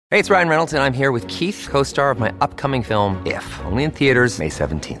Hey, it's Ryan Reynolds, and I'm here with Keith, co-star of my upcoming film, If, only in theaters May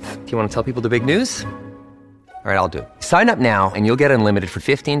 17th. Do you want to tell people the big news? All right, I'll do it. Sign up now and you'll get unlimited for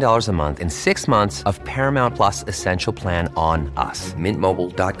 $15 a month and 6 months of Paramount Plus Essential Plan on us.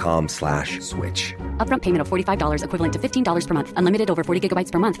 MintMobile.com/switch. Upfront payment of $45 equivalent to $15 per month. Unlimited over 40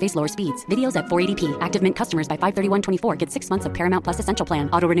 gigabytes per month. Face lower speeds. Videos at 480p. Active Mint customers by 531.24 get 6 months of Paramount Plus Essential Plan.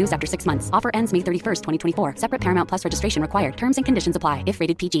 Auto renews after 6 months. Offer ends May 31st, 2024. Separate Paramount Plus registration required. Terms and conditions apply if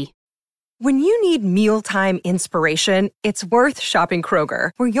rated PG. When you need mealtime inspiration, it's worth shopping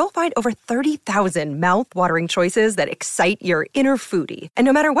Kroger, where you'll find over 30,000 mouth-watering choices that excite your inner foodie. And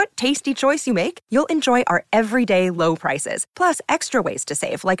no matter what tasty choice you make, you'll enjoy our everyday low prices, plus extra ways to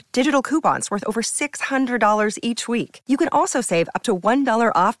save, like digital coupons worth over $600 each week. You can also save up to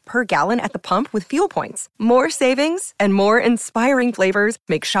 $1 off per gallon at the pump with fuel points. More savings and more inspiring flavors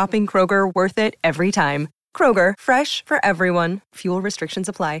make shopping Kroger worth it every time. Kroger, fresh for everyone. Fuel restrictions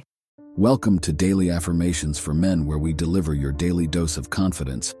apply. Welcome to Daily Affirmations for Men, where we deliver your daily dose of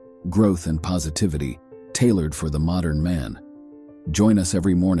confidence, growth, and positivity, tailored for the modern man. Join us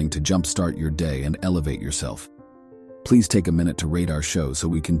every morning to jumpstart your day and elevate yourself. Please take a minute to rate our show so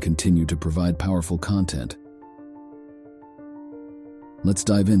we can continue to provide powerful content. Let's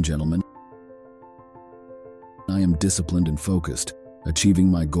dive in, gentlemen. I am disciplined and focused, achieving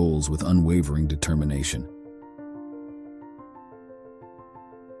my goals with unwavering determination.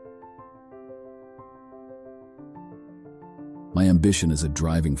 My ambition is a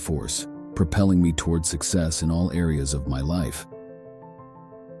driving force, propelling me toward success in all areas of my life.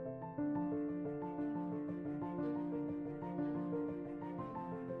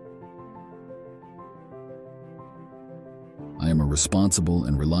 I am a responsible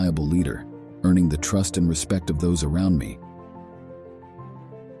and reliable leader, earning the trust and respect of those around me.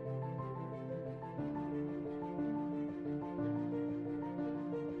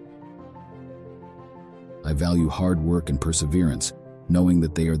 I value hard work and perseverance, knowing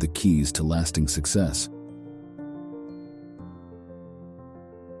that they are the keys to lasting success.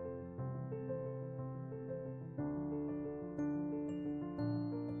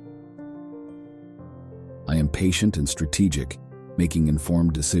 I am patient and strategic, making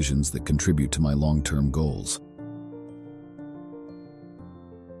informed decisions that contribute to my long-term goals.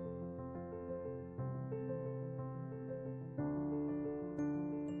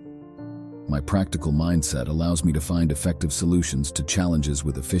 My practical mindset allows me to find effective solutions to challenges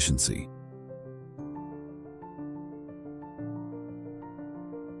with efficiency.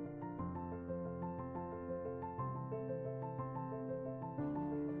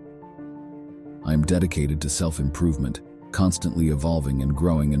 I am dedicated to self-improvement, constantly evolving and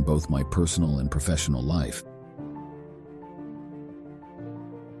growing in both my personal and professional life.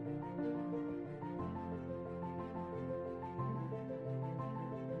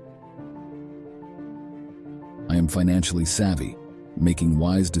 I am financially savvy, making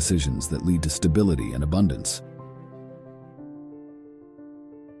wise decisions that lead to stability and abundance.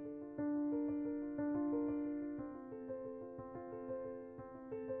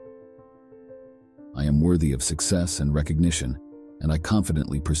 I am worthy of success and recognition, and I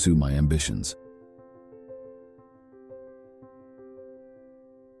confidently pursue my ambitions.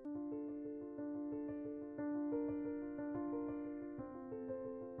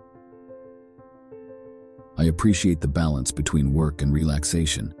 I appreciate the balance between work and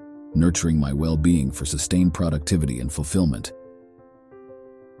relaxation, nurturing my well-being for sustained productivity and fulfillment.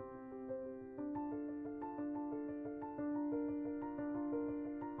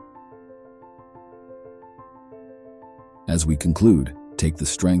 As we conclude, take the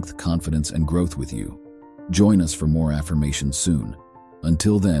strength, confidence, and growth with you. Join us for more affirmations soon.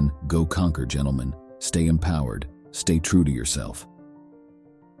 Until then, go conquer, gentlemen. Stay empowered. Stay true to yourself.